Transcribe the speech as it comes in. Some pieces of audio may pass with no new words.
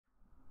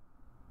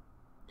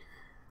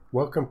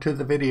Welcome to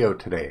the video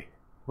today.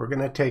 We're going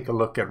to take a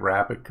look at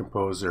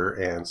RapidComposer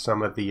and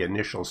some of the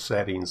initial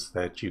settings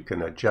that you can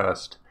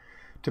adjust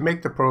to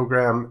make the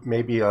program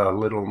maybe a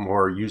little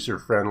more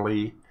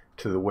user-friendly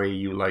to the way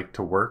you like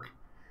to work.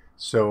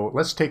 So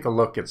let's take a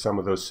look at some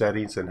of those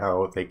settings and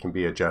how they can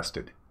be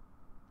adjusted.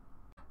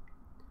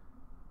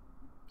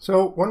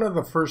 So one of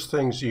the first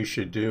things you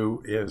should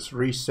do is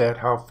reset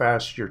how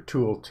fast your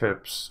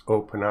tooltips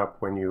open up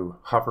when you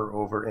hover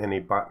over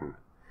any button.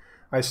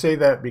 I say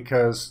that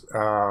because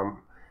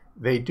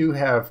they do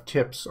have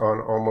tips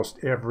on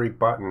almost every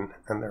button,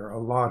 and there are a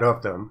lot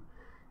of them.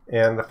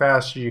 And the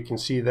faster you can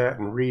see that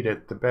and read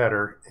it, the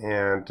better.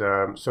 And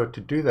so to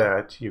do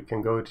that, you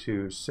can go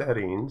to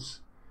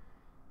Settings,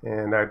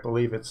 and I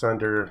believe it's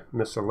under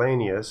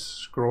Miscellaneous.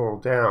 Scroll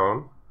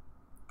down,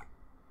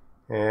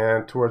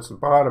 and towards the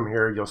bottom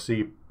here, you'll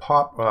see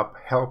Pop-up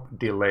Help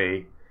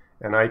Delay,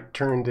 and I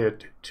turned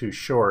it to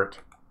Short.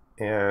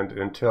 And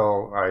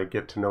until I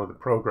get to know the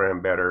program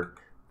better,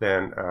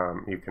 then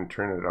you can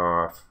turn it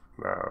off.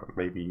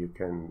 Maybe you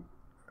can,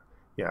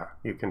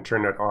 you can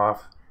turn it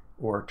off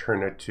or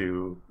turn it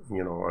to,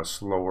 a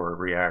slower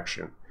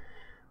reaction.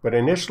 But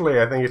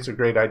initially, I think it's a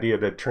great idea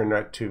to turn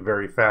that to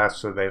very fast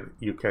so that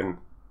you can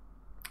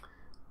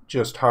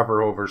just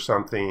hover over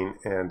something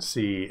and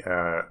see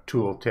a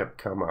tooltip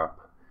come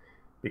up,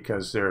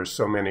 because there's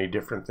so many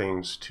different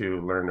things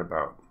to learn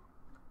about.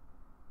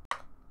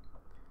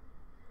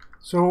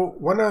 So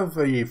one of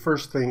the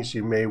first things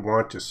you may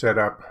want to set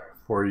up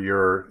for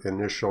your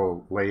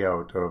initial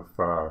layout of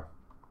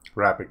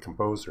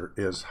RapidComposer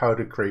is how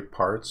to create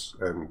parts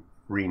and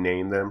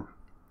rename them,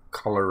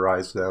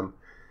 colorize them,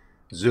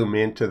 zoom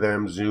into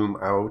them, zoom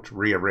out,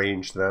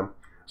 rearrange them,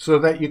 so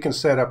that you can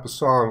set up a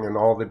song and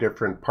all the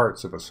different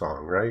parts of a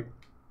song, right?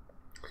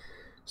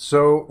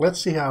 So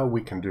let's see how we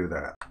can do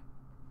that.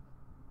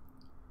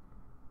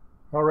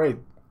 All right.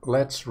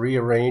 Let's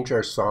rearrange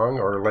our song,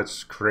 or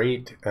let's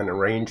create an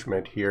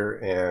arrangement here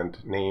and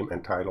name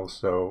and title.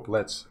 So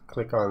let's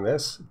click on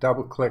this,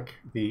 double click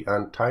the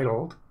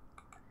untitled,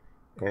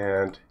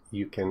 and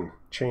you can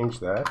change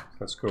that.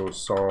 Let's go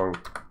Song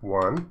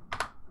 1.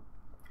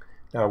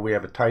 Now we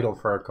have a title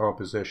for our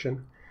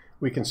composition.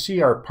 We can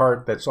see our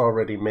part that's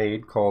already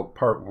made called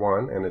Part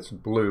 1, and it's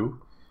blue.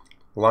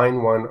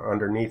 Line 1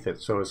 underneath it,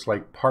 so it's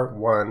like Part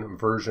 1,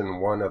 version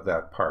 1 of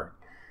that part.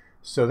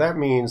 So that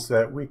means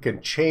that we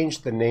can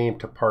change the name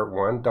to Part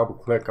 1, double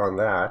click on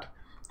that,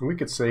 and we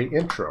could say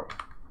Intro.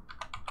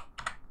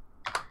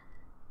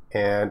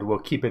 And we'll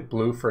keep it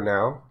blue for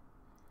now.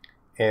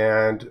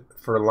 And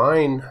for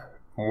line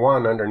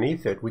 1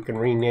 underneath it, we can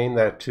rename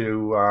that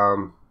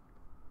to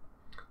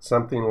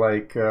something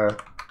like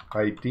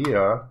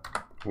Idea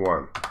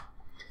 1.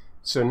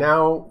 So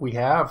now we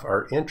have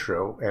our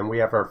intro, and we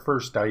have our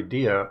first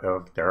idea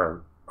of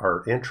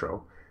our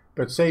intro.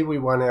 But say we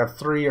want to have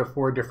 3 or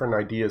 4 different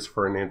ideas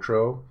for an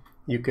intro,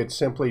 you could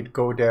simply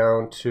go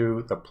down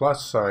to the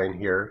plus sign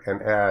here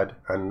and add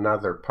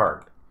another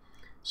part.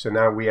 So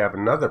now we have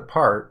another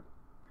part,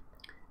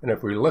 and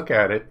if we look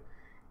at it,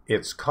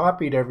 it's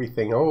copied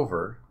everything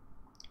over,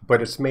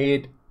 but it's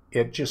made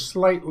it just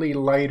slightly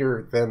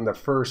lighter than the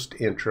first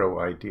intro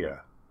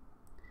idea.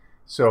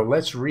 So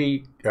let's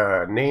rename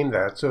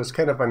that. So it's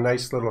kind of a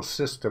nice little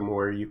system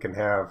where you can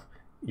have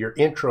your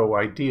intro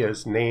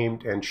ideas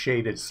named and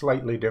shaded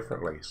slightly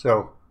differently.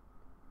 So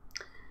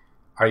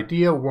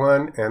Idea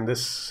 1, and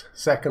this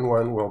second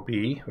one will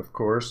be, of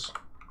course,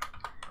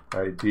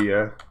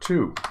 Idea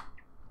 2.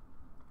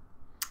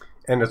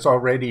 And it's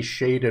already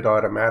shaded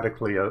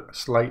automatically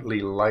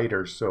slightly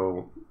lighter,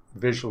 so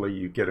visually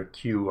you get a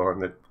cue on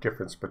the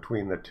difference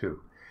between the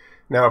two.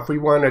 Now if we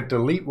want to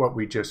delete what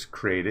we just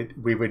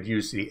created, we would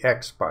use the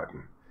X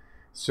button.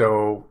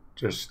 So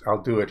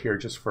I'll do it here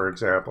just for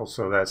example,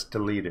 so that's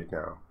deleted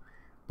now.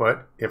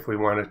 But if we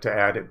wanted to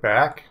add it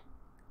back,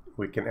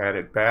 we can add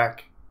it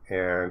back,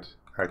 and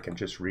I can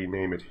just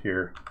rename it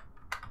here.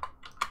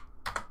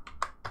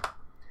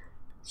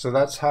 So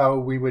that's how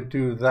we would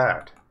do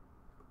that.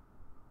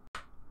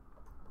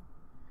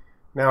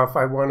 Now if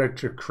I wanted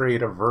to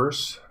create a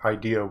verse,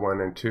 Idea 1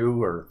 and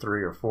 2 or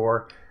 3 or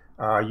 4,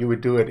 you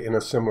would do it in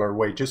a similar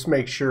way. Just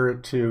make sure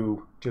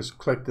to just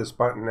click this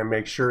button and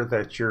make sure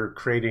that you're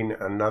creating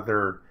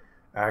another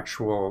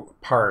actual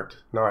part,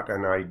 not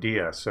an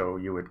idea. So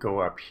you would go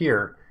up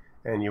here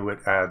and you would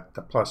add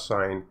the plus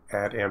sign,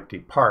 add empty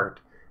part,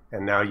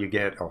 and now you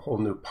get a whole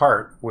new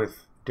part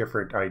with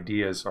different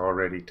ideas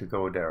already to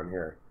go down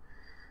here.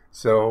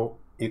 So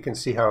you can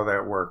see how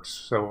that works.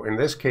 So in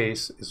this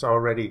case, it's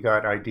already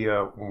got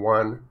Idea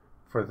 1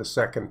 for the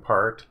second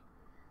part.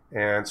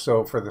 And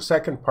so for the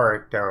second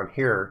part down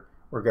here,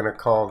 we're going to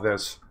call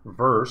this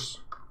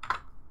verse.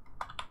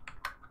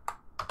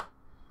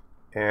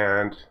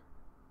 And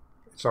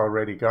it's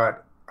already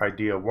got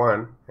Idea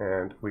 1,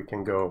 and we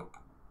can go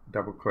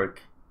double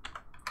click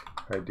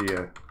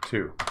Idea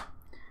 2.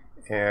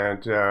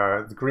 And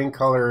the green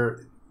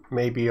color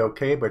may be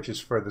okay, but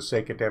just for the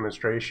sake of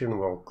demonstration,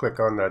 we'll click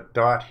on the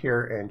dot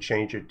here and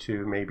change it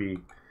to maybe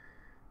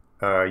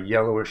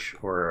yellowish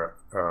or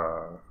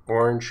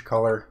orange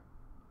color.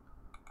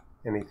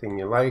 anything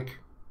you like.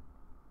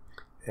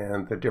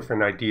 And the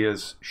different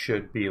ideas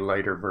should be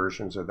lighter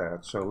versions of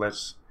that. So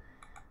let's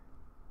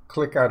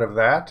click out of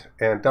that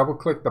and double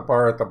click the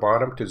bar at the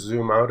bottom to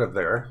zoom out of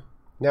there.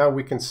 Now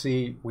we can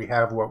see we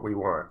have what we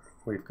want.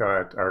 We've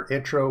got our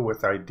intro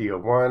with idea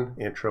 1,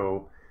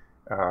 intro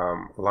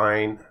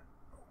line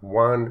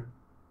 1,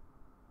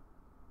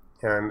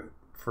 and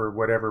for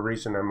whatever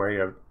reason I might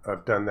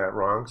have done that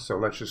wrong. So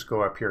let's just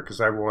go up here because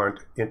I want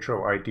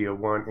intro idea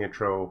 1,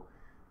 intro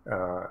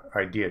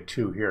idea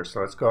 2 here.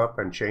 So let's go up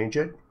and change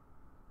it.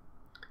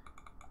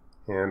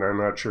 And I'm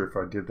not sure if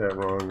I did that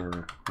wrong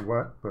or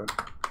what, but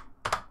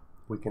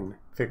we can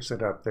fix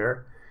it up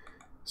there.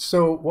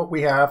 So what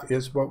we have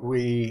is what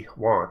we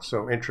want.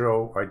 So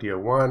intro idea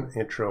 1,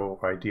 intro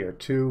idea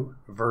 2,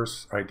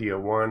 verse idea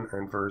 1,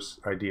 and verse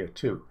idea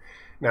 2.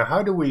 Now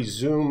how do we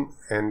zoom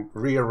and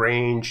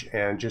rearrange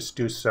and just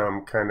do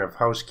some kind of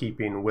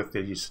housekeeping with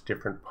these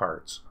different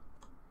parts?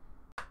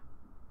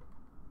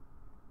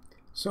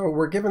 So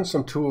we're given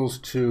some tools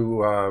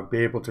to be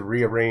able to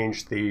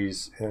rearrange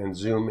these and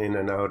zoom in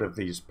and out of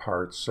these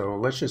parts. So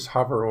let's just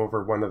hover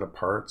over one of the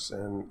parts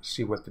and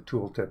see what the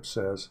tooltip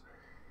says.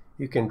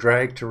 You can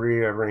drag to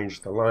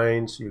rearrange the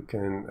lines. You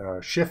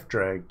can shift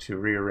drag to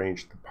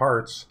rearrange the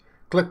parts,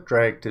 click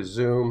drag to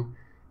zoom,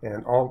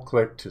 and alt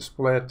click to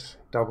split,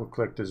 double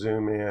click to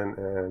zoom in,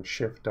 and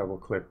shift double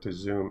click to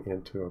zoom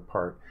into a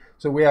part.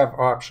 So we have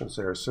options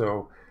there.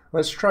 So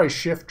let's try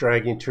shift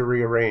dragging to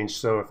rearrange.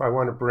 So if I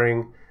want to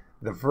bring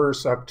the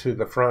verse up to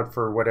the front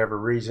for whatever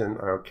reason,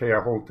 okay,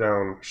 I hold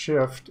down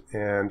shift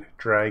and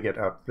drag it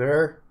up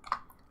there.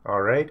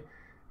 All right,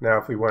 now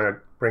if we want to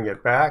bring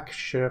it back,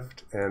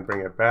 shift and bring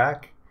it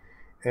back,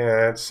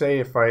 and say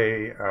if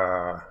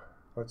I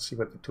let's see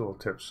what the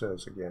tooltip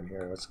says again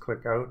here. Let's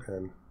click out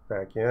and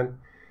back in,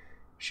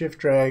 shift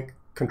drag,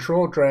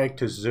 control drag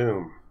to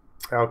zoom.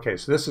 Okay,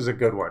 so this is a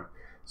good one.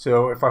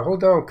 So if I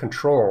hold down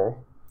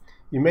control,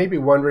 you may be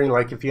wondering,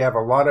 like, if you have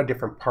a lot of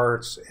different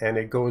parts and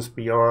it goes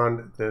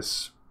beyond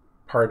this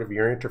part of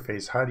your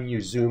interface, how do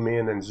you zoom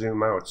in and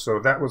zoom out? So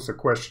that was the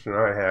question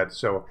I had.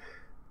 So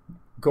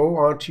go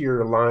onto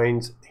your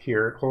lines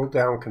here, hold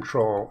down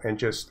control, and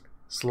just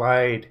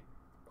slide,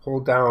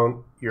 hold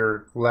down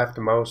your left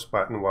mouse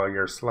button while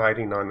you're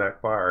sliding on that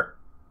bar.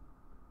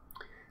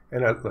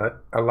 And it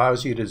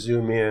allows you to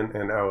zoom in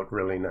and out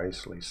really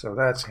nicely. So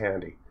that's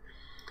handy.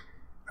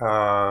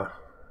 All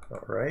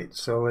right,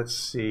 so let's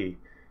see.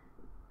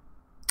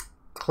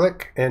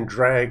 Click and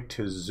drag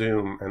to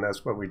zoom, and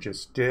that's what we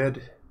just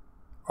did.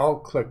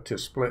 Alt click to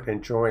split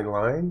and join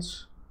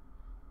lines.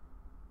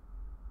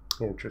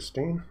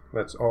 Interesting.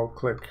 Let's alt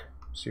click,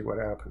 see what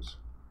happens.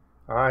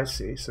 I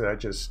see, so that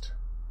just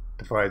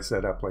divides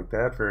that up like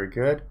that. Very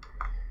good.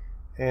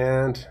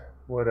 And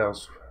what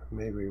else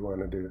maybe we want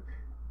to do?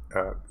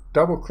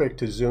 Double click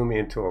to zoom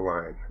into a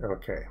line.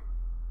 Okay.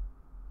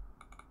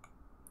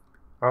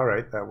 All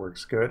right, that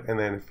works good. And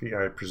then if you,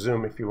 I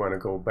presume if you want to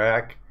go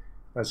back,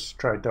 let's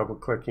try double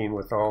clicking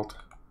with Alt.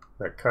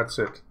 That cuts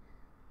it.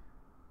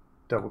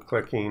 Double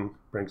clicking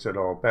brings it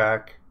all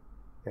back,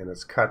 and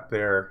it's cut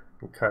there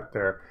and cut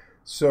there.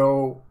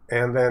 So,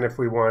 and then if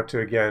we want to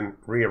again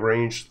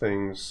rearrange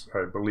things,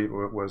 I believe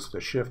it was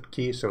the shift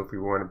key. So if we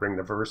want to bring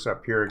the verse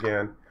up here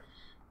again.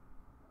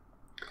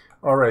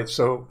 All right,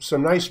 so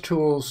some nice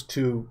tools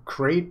to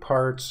create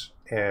parts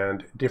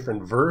and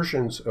different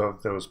versions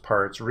of those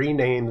parts,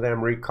 rename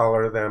them,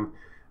 recolor them,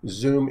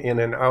 zoom in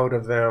and out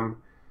of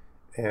them.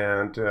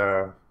 And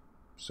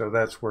so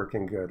that's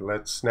working good.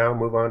 Let's now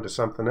move on to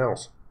something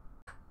else.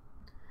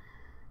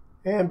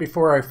 And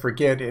before I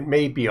forget, it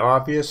may be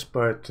obvious,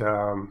 but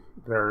some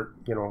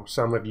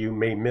of you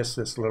may miss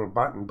this little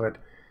button. But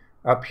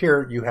up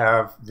here you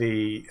have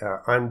the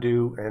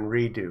undo and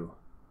redo,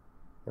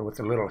 and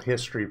with a little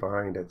history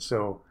behind it.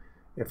 So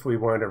if we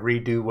want to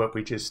redo what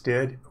we just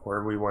did,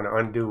 or we want to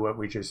undo what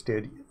we just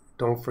did,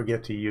 don't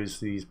forget to use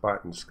these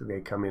buttons.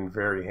 They come in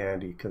very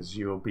handy because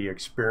you'll be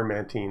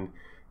experimenting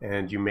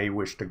and you may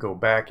wish to go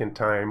back in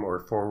time or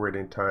forward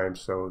in time,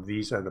 so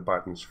these are the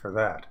buttons for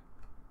that.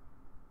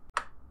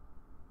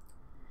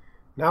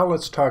 Now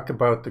let's talk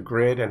about the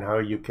grid and how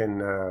you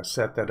can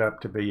set that up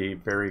to be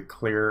very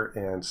clear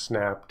and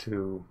snap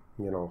to,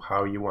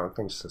 how you want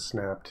things to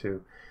snap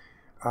to.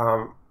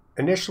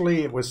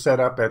 Initially it was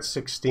set up at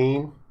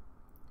 16,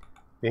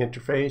 the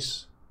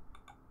interface,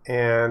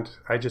 and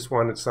I just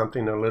wanted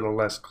something a little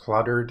less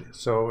cluttered.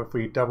 So if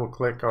we double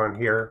click on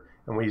here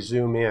and we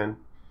zoom in,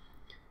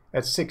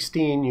 at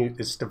 16,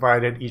 it's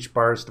divided, each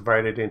bar is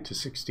divided into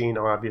 16,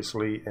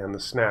 obviously, and the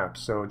snap.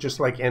 So just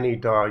like any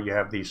DAW, you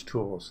have these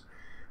tools.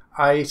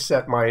 I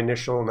set my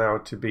initial now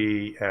to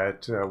be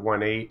at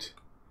 1/8,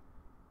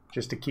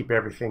 just to keep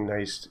everything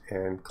nice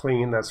and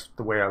clean. That's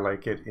the way I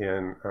like it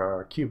in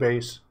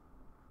Cubase.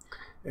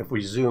 If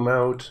we zoom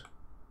out,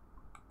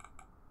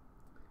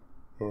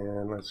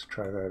 and let's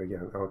try that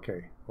again.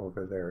 Okay,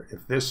 over there.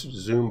 If this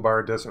zoom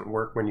bar doesn't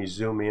work when you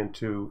zoom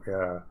into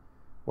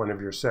one of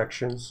your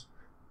sections,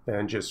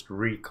 then just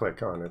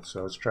re-click on it.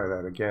 So let's try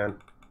that again,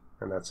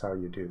 and that's how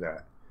you do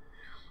that.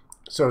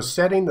 So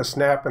setting the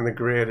snap and the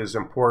grid is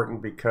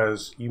important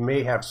because you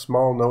may have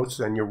small notes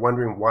and you're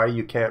wondering why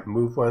you can't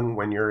move one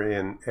when you're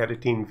in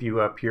editing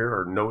view up here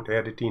or note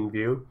editing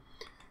view.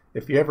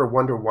 If you ever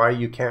wonder why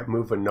you can't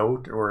move a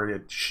note or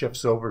it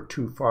shifts over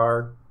too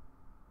far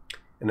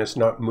and it's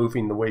not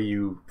moving the way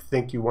you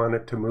think you want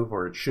it to move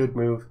or it should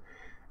move,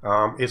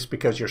 it's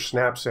because your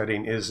snap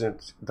setting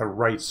isn't the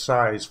right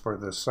size for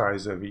the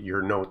size of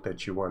your note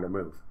that you want to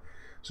move.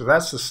 So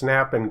that's the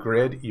snap and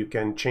grid. You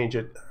can change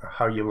it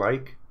how you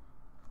like.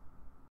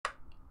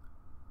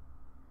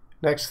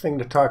 Next thing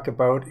to talk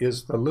about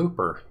is the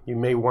looper. You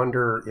may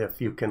wonder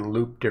if you can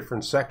loop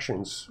different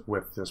sections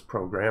with this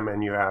program,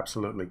 and you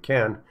absolutely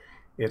can.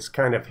 It's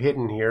kind of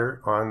hidden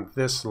here on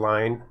this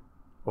line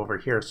over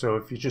here. So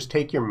if you just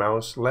take your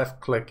mouse,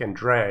 left click and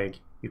drag,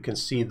 you can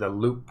see the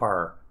loop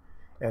bar.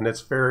 And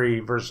it's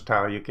very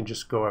versatile. You can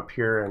just go up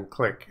here and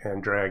click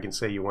and drag and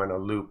say you want to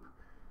loop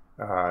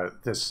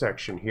this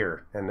section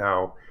here. And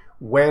now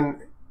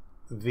when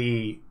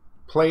the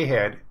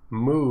playhead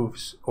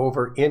moves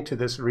over into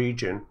this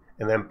region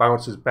and then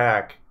bounces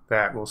back,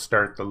 that will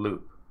start the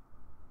loop.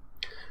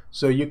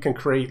 So you can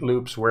create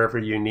loops wherever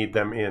you need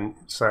them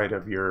inside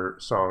of your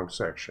song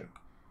section.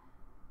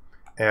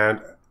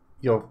 And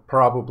you'll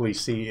probably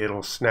see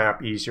it'll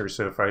snap easier.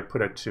 So if I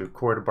put it to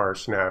quarter bar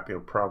snap,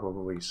 it'll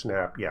probably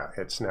snap. Yeah,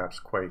 it snaps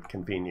quite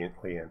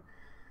conveniently. And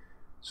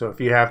so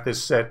if you have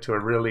this set to a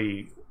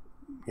really,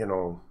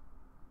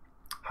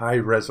 high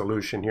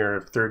resolution here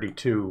of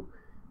 32,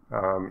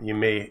 you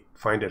may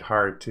find it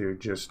hard to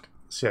just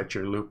set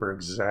your looper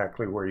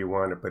exactly where you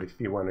want it. But if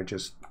you want to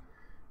just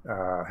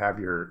have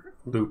your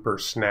looper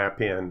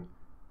snap in,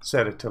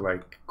 set it to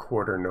like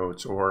quarter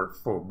notes or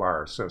full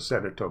bar. So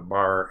set it to a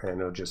bar and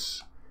it'll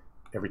just,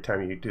 every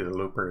time you do the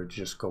looper, it'll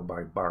just go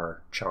by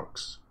bar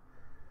chunks.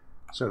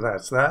 So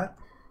that's that.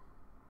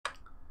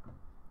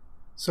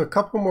 So a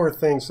couple more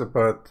things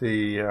about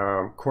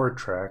the chord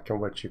track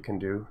and what you can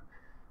do.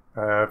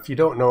 If you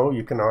don't know,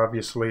 you can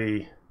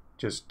obviously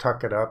just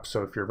tuck it up,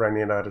 so if you're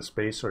running out of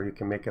space, or you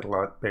can make it a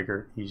lot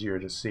bigger, easier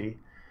to see.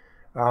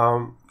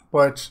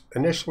 But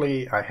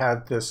initially I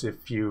had this,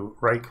 if you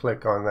right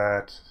click on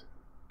that,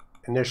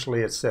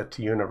 initially it's set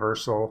to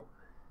universal,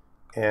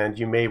 and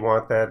you may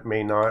want that,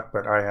 may not,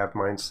 but I have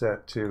mine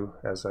set to,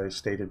 as I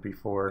stated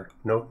before,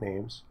 note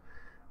names.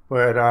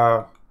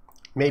 But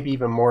maybe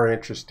even more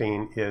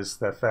interesting is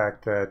the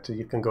fact that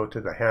you can go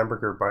to the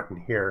hamburger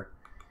button here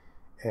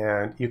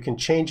and you can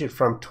change it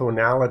from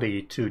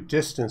tonality to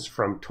distance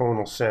from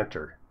tonal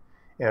center.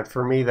 And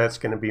for me, that's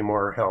going to be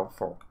more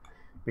helpful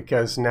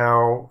because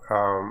now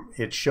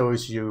it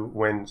shows you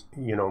when,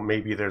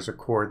 maybe there's a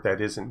chord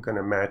that isn't going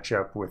to match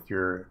up with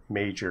your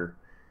major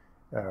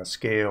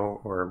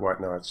scale or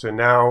whatnot. So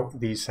now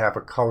these have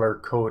a color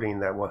coding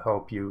that will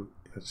help you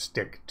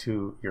stick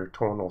to your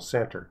tonal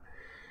center.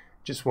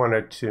 Just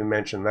wanted to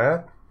mention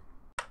that.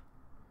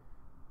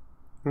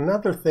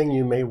 Another thing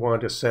you may want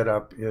to set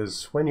up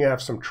is when you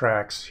have some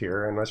tracks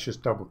here, and let's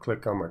just double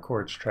click on my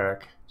chords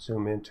track,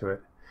 zoom into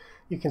it.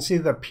 You can see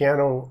the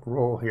piano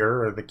roll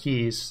here, or the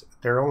keys.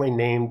 They're only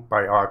named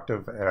by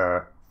octave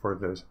for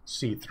the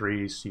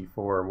C3,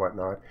 C4, and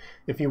whatnot.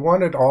 If you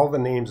wanted all the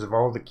names of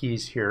all the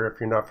keys here, if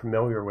you're not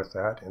familiar with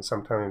that, and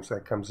sometimes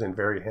that comes in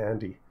very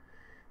handy,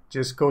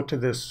 just go to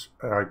this,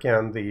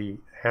 again, the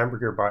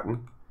hamburger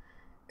button,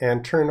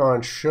 and turn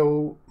on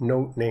show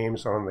note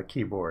names on the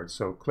keyboard.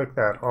 So click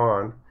that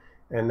on,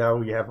 and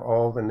now you have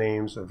all the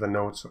names of the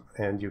notes,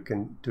 and you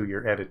can do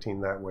your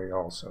editing that way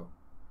also.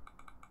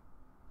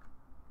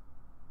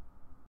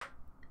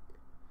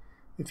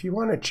 If you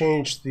want to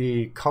change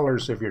the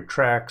colors of your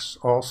tracks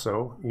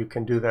also, you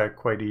can do that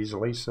quite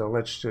easily. So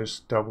let's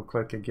just double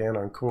click again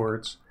on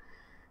chords,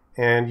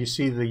 and you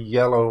see the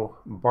yellow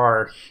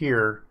bar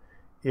here.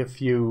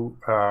 If you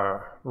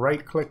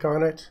right click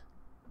on it,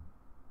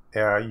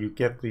 you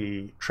get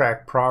the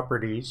track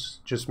properties.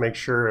 Just make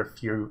sure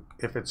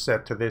if it's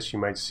set to this, you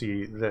might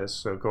see this.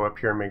 So go up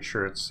here and make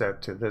sure it's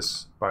set to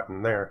this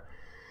button there.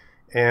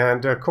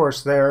 And of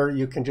course there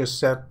you can just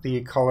set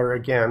the color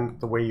again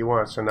the way you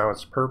want. So now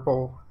it's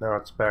purple, now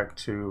it's back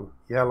to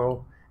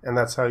yellow, and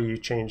that's how you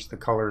change the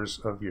colors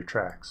of your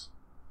tracks.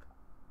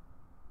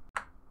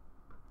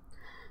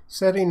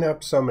 Setting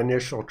up some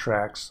initial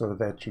tracks so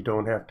that you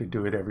don't have to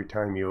do it every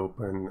time you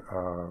open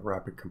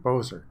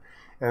RapidComposer.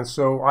 And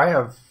so I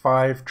have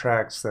 5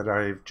 tracks that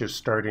I'm just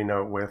starting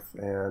out with,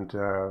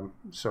 and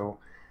so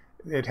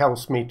it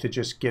helps me to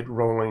just get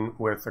rolling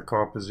with a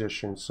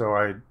composition. So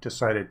I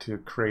decided to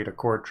create a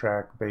chord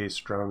track, bass,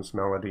 drums,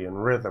 melody,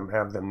 and rhythm,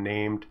 have them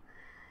named.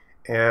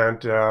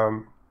 And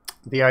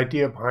the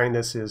idea behind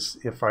this is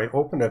if I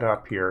open it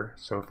up here,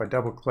 so if I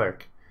double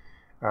click,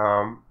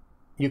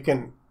 you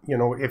can,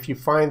 if you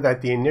find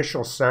that the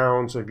initial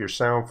sounds of your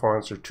sound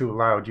fonts are too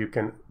loud, you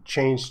can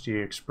change the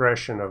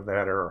expression of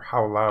that, or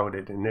how loud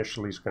it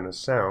initially is going to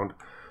sound.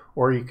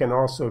 Or you can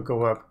also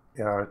go up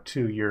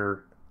to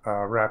your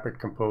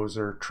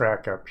RapidComposer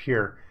track up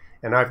here,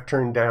 and I've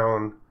turned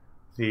down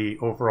the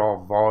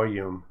overall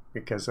volume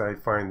because I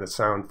find the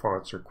sound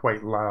fonts are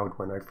quite loud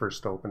when I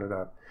first open it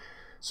up.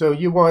 So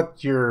you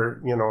want your,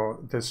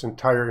 this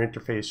entire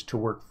interface to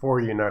work for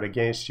you, not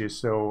against you.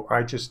 So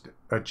I just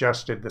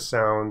adjusted the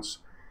sounds,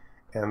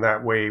 and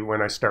that way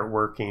when I start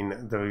working,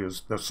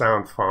 the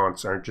sound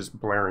fonts aren't just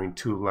blaring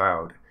too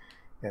loud,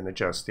 and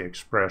adjust the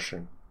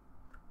expression.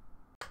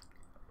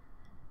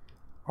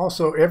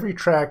 Also, every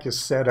track is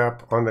set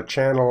up on the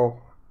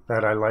channel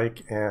that I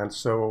like, and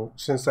so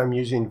since I'm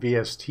using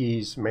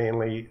VSTs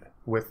mainly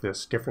with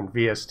this different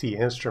VST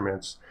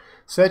instruments,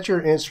 set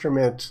your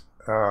instrument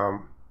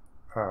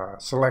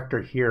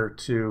selector here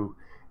to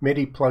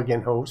MIDI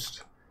plugin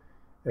host.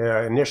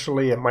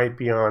 Initially it might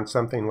be on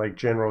something like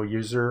general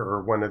user or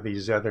one of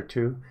these other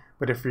two,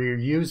 but if you're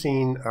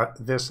using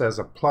this as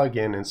a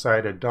plugin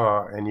inside a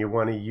DAW and you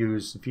want to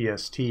use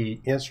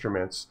VST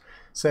instruments,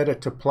 set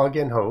it to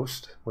plugin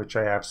host, which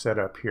I have set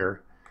up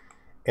here,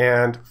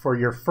 and for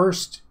your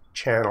first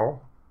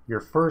channel,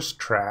 your first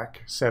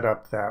track set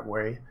up that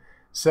way,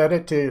 set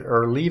it to,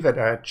 or leave it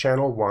at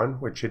channel 1,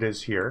 which it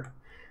is here.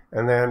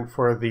 And then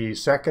for the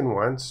second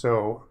one,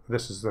 so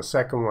this is the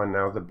second one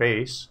now, the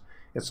bass,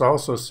 it's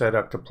also set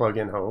up to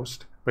plugin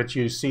host, but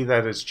you see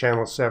that it's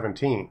channel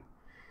 17.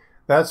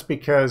 That's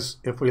because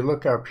if we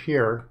look up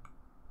here,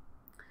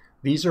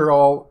 these are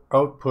all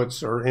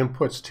outputs or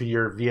inputs to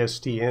your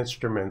VST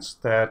instruments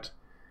that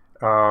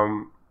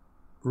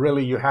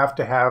really you have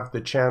to have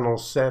the channel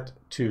set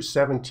to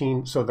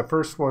 17. So the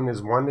first one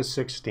is 1 to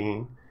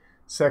 16.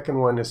 Second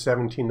one is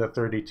 17 to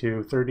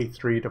 32,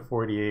 33 to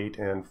 48,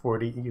 and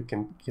 40. You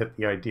can get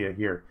the idea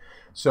here.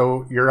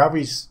 So you're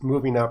always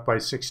moving up by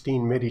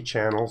 16 MIDI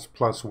channels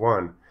plus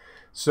 1.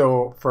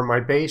 So for my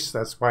bass,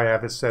 that's why I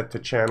have it set to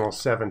channel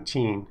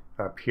 17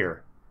 up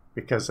here,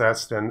 because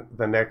that's then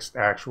the next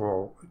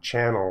actual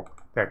channel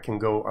that can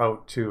go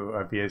out to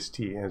a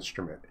VST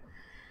instrument.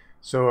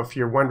 So if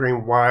you're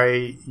wondering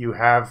why you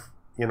have,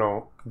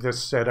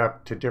 this set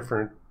up to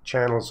different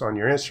channels on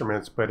your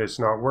instruments, but it's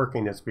not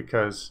working, it's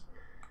because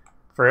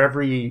for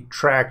every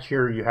track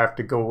here, you have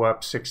to go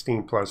up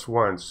 16 plus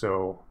 1.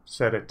 So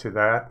set it to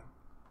that.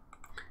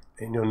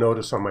 And you'll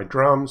notice on my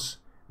drums,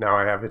 now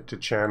I have it to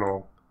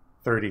channel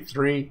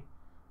 33.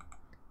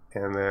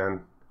 And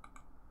then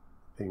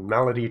the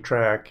melody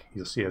track,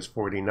 you'll see is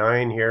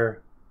 49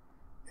 here.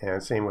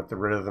 And same with the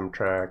rhythm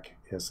track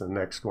is the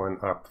next one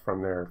up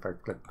from there if I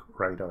click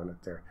right on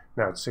it there.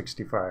 Now it's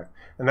 65.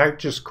 And that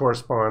just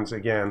corresponds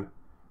again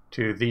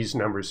to these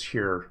numbers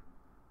here.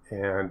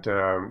 And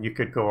you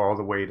could go all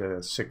the way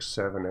to 6,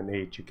 7, and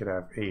 8. You could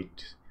have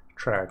 8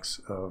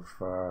 tracks of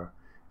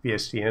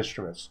VST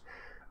instruments.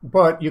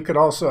 But you could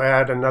also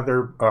add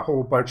a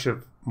whole bunch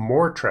of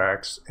more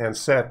tracks and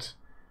set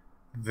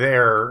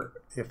their,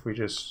 if we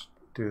just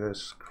do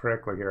this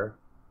correctly here,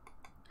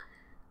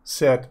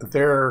 set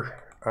their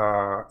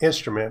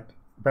instrument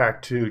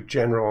back to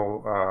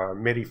general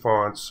MIDI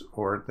fonts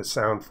or the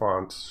sound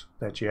fonts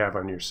that you have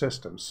on your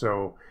system.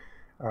 So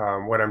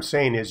what I'm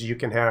saying is you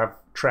can have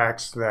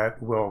tracks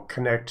that will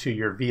connect to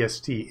your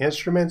VST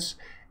instruments,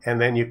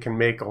 and then you can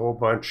make a whole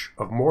bunch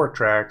of more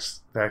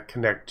tracks that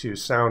connect to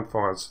sound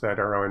fonts that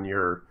are on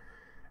your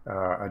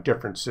a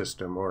different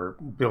system or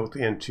built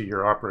into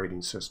your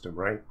operating system,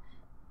 right?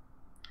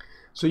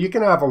 So you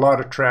can have a lot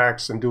of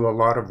tracks and do a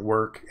lot of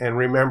work, and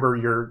remember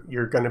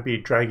you're going to be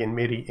dragging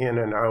MIDI in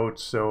and out.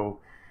 So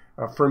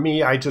for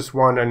me, I just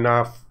want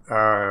enough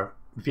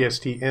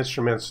VST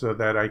instruments so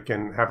that I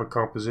can have a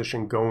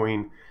composition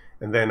going,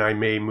 and then I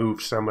may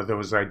move some of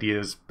those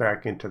ideas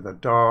back into the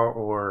DAW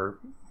or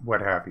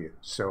what have you.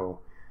 So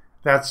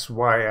that's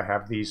why I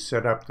have these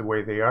set up the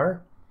way they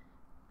are.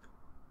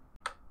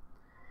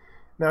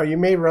 Now you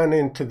may run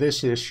into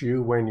this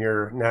issue when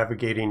you're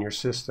navigating your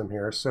system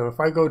here. So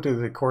if I go to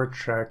the chord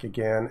track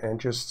again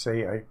and just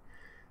say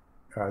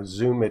I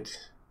zoom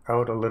it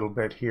out a little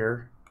bit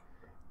here,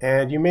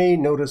 and you may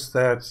notice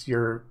that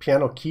your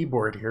piano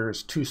keyboard here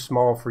is too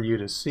small for you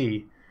to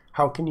see.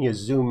 How can you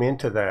zoom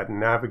into that and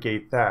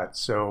navigate that?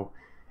 So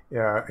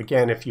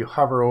again, if you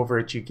hover over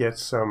it, you get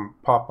some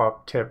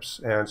pop-up tips.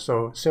 And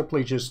so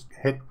simply just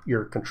hit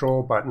your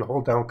control button,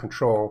 hold down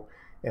control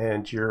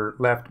and your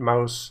left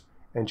mouse,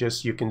 and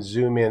just you can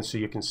zoom in so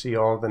you can see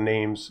all the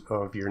names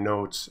of your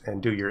notes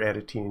and do your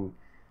editing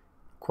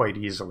quite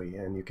easily.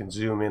 And you can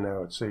zoom in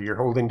out. So you're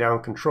holding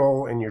down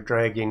control and you're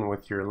dragging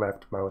with your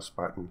left mouse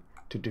button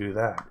to do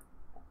that.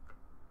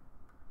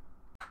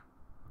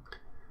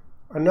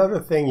 Another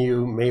thing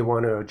you may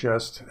want to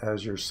adjust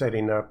as you're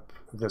setting up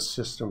the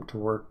system to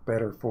work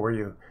better for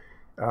you.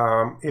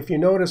 If you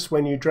notice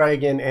when you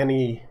drag in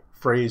any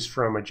phrase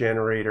from a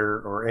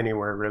generator or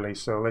anywhere really,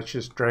 so let's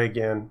just drag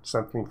in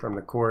something from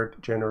the chord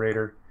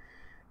generator.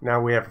 Now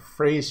we have a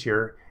phrase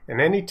here, and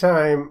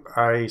anytime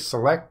I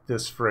select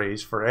this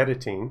phrase for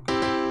editing,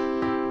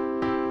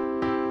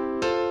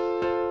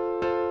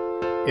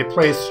 it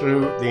plays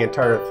through the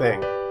entire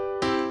thing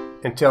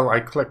until I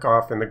click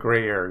off in the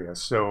gray area.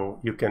 So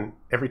you can,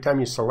 every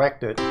time you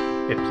select it,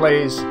 it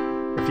plays.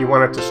 If you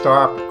want it to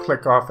stop,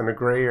 click off in the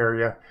gray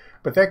area.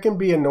 But that can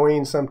be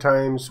annoying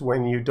sometimes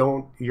when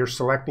you're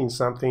selecting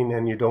something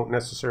and you don't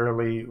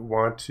necessarily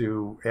want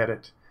to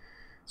edit.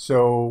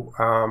 So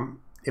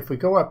if we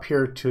go up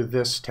here to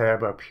this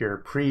tab up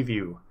here,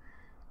 Preview,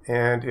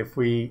 and if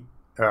we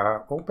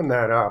open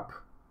that up,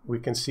 we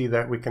can see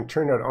that we can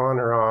turn it on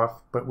or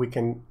off, but we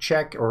can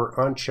check or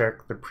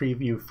uncheck the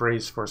Preview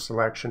Phrase for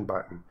Selection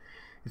button.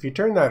 If you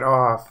turn that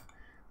off,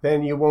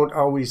 then you won't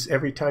always,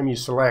 every time you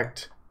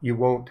select, you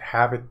won't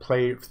have it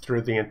play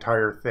through the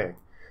entire thing.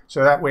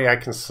 So that way I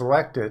can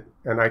select it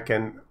and I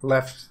can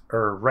left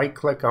or right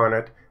click on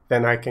it,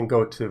 then I can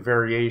go to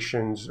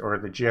Variations or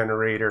the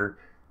generator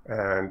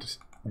and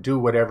do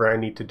whatever I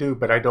need to do,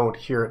 but I don't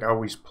hear it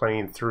always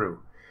playing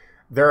through.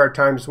 There are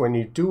times when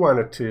you do want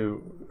it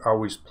to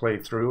always play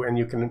through, and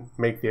you can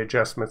make the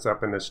adjustments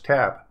up in this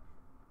tab.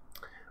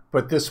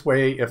 But this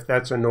way, if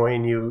that's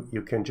annoying you,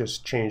 you can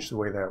just change the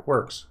way that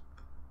works.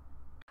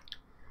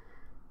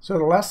 So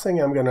the last thing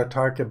I'm going to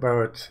talk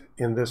about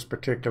in this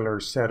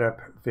particular setup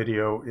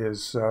video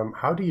is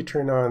how do you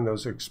turn on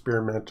those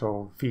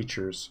experimental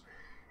features.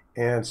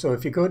 And so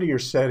if you go to your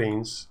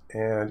settings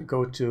and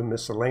go to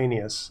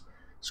miscellaneous,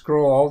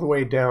 scroll all the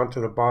way down to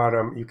the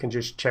bottom, you can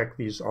just check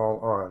these all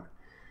on.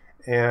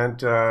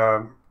 And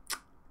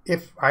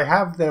if I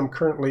have them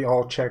currently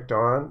all checked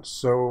on,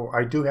 so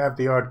I do have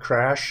the odd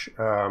crash.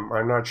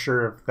 I'm not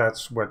sure if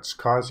that's what's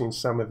causing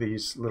some of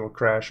these little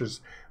crashes,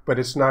 but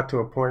it's not to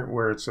a point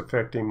where it's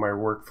affecting my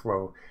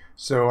workflow.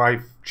 So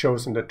I've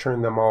chosen to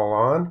turn them all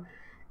on,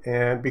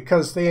 and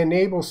because they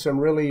enable some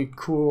really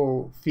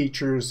cool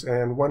features,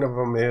 and one of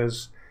them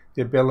is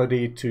the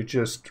ability to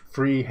just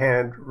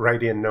freehand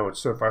write in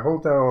notes. So if I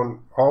hold down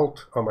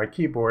Alt on my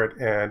keyboard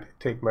and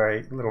take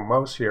my little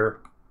mouse here,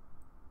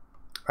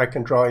 I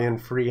can draw in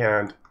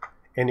freehand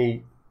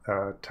any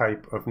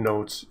type of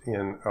notes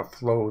in a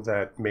flow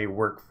that may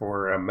work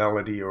for a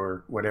melody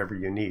or whatever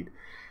you need.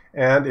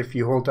 And if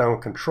you hold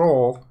down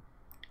Control,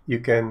 you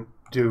can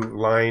do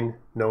line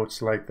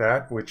notes like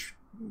that, which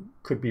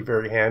could be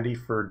very handy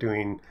for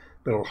doing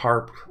little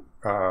harp,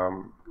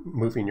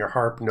 moving your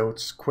harp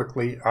notes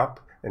quickly up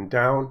and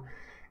down.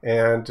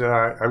 And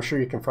I'm sure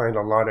you can find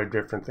a lot of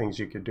different things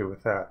you could do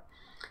with that.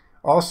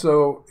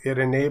 Also, it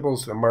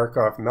enables the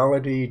Markov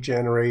melody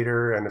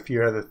generator and a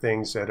few other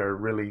things that are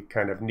really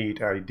kind of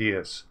neat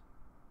ideas.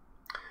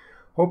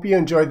 Hope you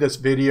enjoyed this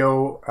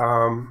video.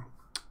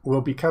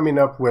 We'll be coming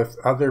up with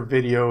other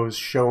videos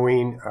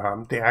showing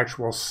the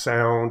actual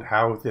sound,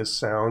 how this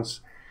sounds,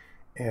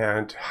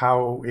 and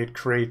how it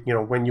creates,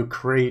 when you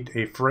create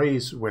a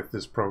phrase with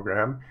this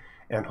program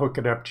and hook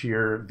it up to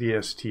your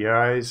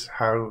VSTIs,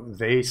 how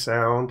they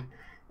sound,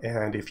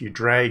 and if you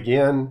drag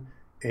in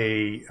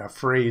a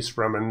phrase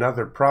from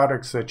another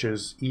product such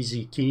as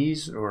Easy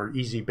Keys or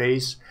Easy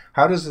Bass,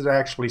 how does it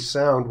actually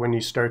sound when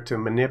you start to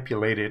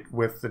manipulate it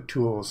with the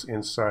tools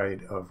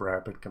inside of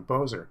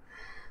RapidComposer?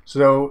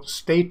 So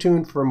stay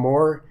tuned for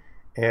more,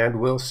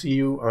 and we'll see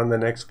you on the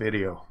next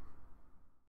video.